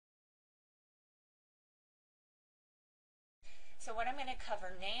So what I'm going to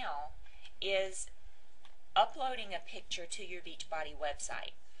cover now is uploading a picture to your Beachbody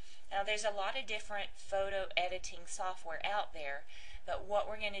website. Now there's a lot of different photo editing software out there, but what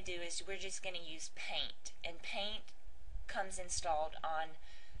we're going to do is we're just going to use Paint, and Paint comes installed on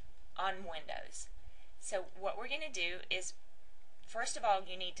Windows. So what we're going to do is, first of all,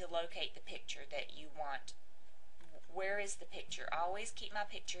 you need to locate the picture that you want. Where is the picture? I always keep my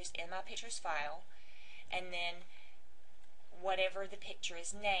pictures in my pictures file, and then whatever the picture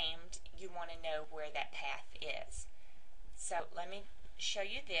is named, you want to know where that path is. So let me show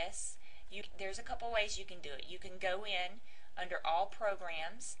you this. There's a couple ways you can do it. You can go in under All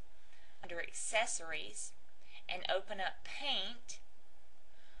Programs, under Accessories, and open up Paint,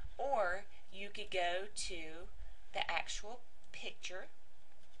 or you could go to the actual picture,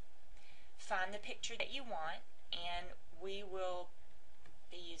 find the picture that you want, and we will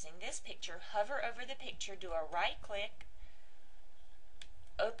be using this picture. Hover over the picture, do a right click,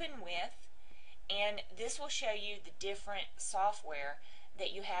 open with, and this will show you the different software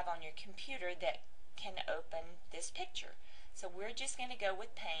that you have on your computer that can open this picture. So we're just going to go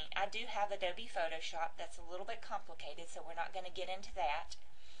with Paint. I do have Adobe Photoshop. That's a little bit complicated, so we're not going to get into that.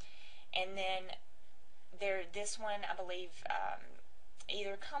 And then this one, I believe,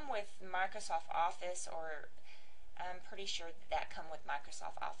 either come with Microsoft Office, or I'm pretty sure that come with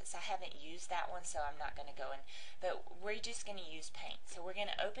Microsoft Office. I haven't used that one, so I'm not going to go in. But we're just going to use Paint. So we're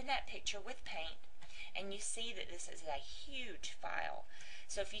going to open that picture with Paint, and you see that this is a huge file.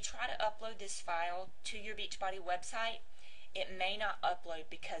 So if you try to upload this file to your Beachbody website, it may not upload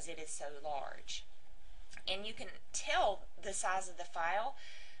because it is so large. And you can tell the size of the file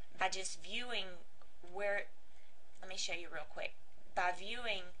by just viewing where, let me show you real quick, by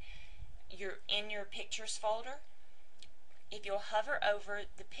viewing in your pictures folder. If you'll hover over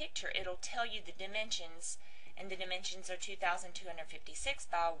the picture, it'll tell you the dimensions, and the dimensions are 2,256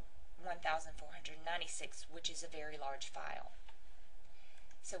 by 1,496, which is a very large file.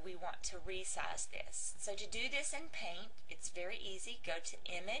 So we want to resize this. So to do this in Paint, it's very easy. Go to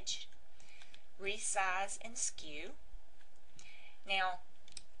Image, Resize, and Skew. Now,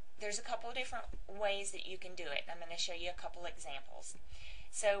 there's a couple of different ways that you can do it. I'm going to show you a couple examples.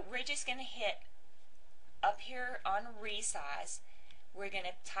 So we're just going to hit up here on Resize. We're going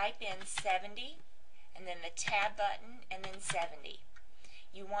to type in 70, and then the Tab button, and then 70.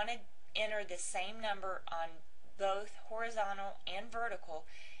 You want to enter the same number on both horizontal and vertical.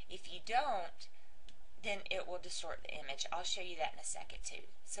 If you don't, then it will distort the image. I'll show you that in a second too.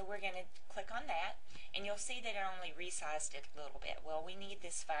 So we're going to click on that, and you'll see that it only resized it a little bit. Well, we need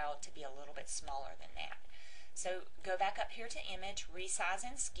this file to be a little bit smaller than that. So go back up here to Image, Resize,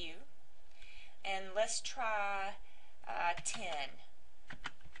 and Skew, and let's try 10.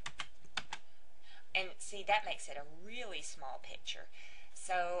 And see, that makes it a really small picture.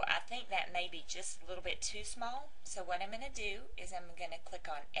 So I think that may be just a little bit too small. So what I'm going to do is I'm going to click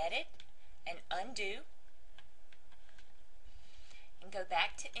on Edit and Undo, and go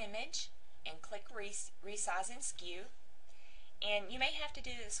back to Image and click Resize and Skew. And you may have to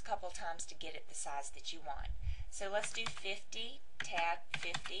do this a couple times to get it the size that you want. So let's do 50, Tab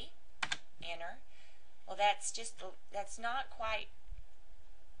 50, Enter. Well, that's not quite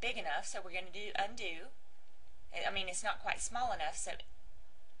big enough, so we're going to do Undo. I mean, it's not quite small enough, so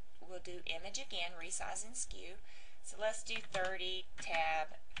we'll do Image again, Resize and Skew. So let's do 30, Tab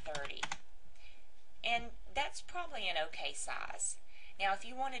 30. And that's probably an okay size. Now, if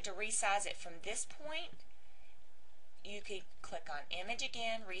you wanted to resize it from this point, you could click on Image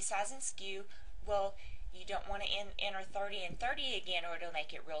again, Resize and Skew. Well, you don't want to enter 30 and 30 again, or it'll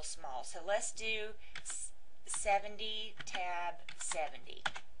make it real small. So let's do 70, Tab 70.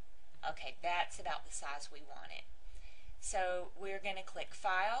 Okay, that's about the size we want it. So we're going to click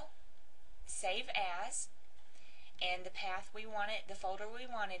File, Save As, and the path we want it, the folder we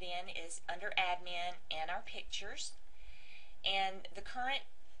want it in is under Admin and our pictures. And the current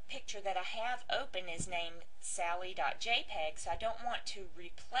picture that I have open is named Sally.jpg, so I don't want to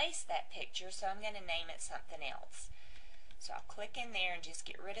replace that picture, so I'm going to name it something else. So I'll click in there and just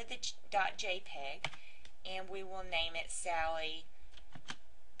get rid of the .jpg, and we will name it Sally,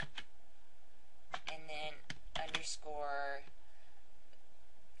 and then underscore,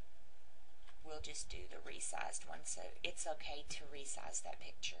 we'll just do the resized one, so it's okay to resize that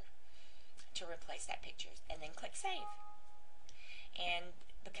picture, to replace that picture, and then click Save. And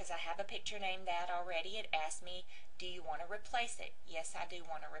because I have a picture named that already, it asked me, do you want to replace it? Yes, I do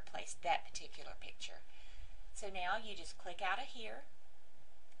want to replace that particular picture. So now you just click out of here.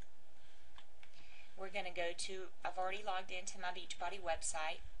 We're going to go to, I've already logged into my Beachbody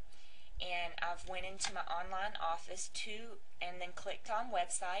website, and I've went into my online office and then clicked on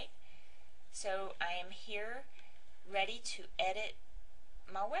website. So I am here ready to edit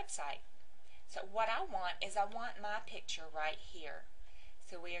my website. So what I want is I want my picture right here.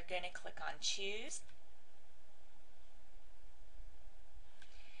 So we are going to click on choose.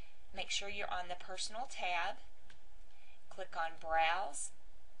 Make sure you're on the personal tab. Click on browse.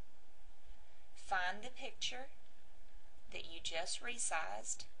 Find the picture that you just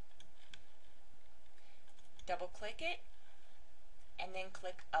resized. Double click it and then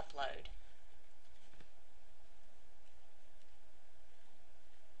click upload.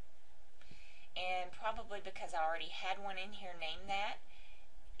 And probably because I already had one in here named that,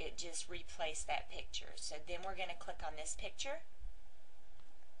 it just replaced that picture. So then we're going to click on this picture.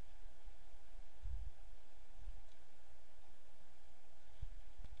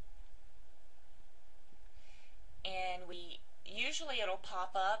 And usually it'll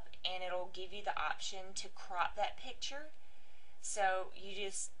pop up and it'll give you the option to crop that picture. So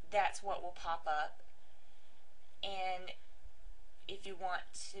that's what will pop up. And if you want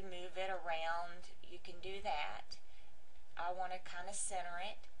to move it around, you can do that. I want to kind of center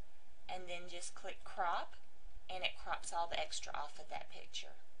it and then just click crop, and it crops all the extra off of that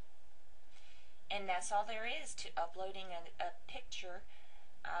picture. And that's all there is to uploading a picture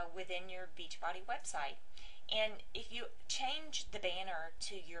within your Beachbody website. And if you change the banner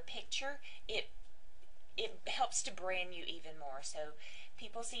to your picture, it helps to brand you even more. So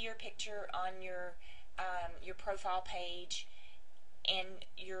people see your picture on your profile page and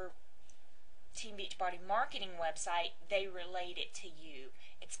your Team Beachbody marketing website, they relate it to you.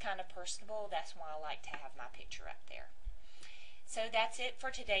 It's kind of personable. That's why I like to have my picture up there. So that's it for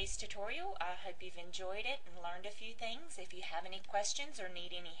today's tutorial. I hope you've enjoyed it and learned a few things. If you have any questions or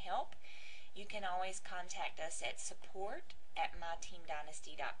need any help, you can always contact us at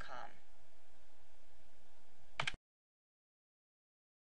support@myteamdynasty.com.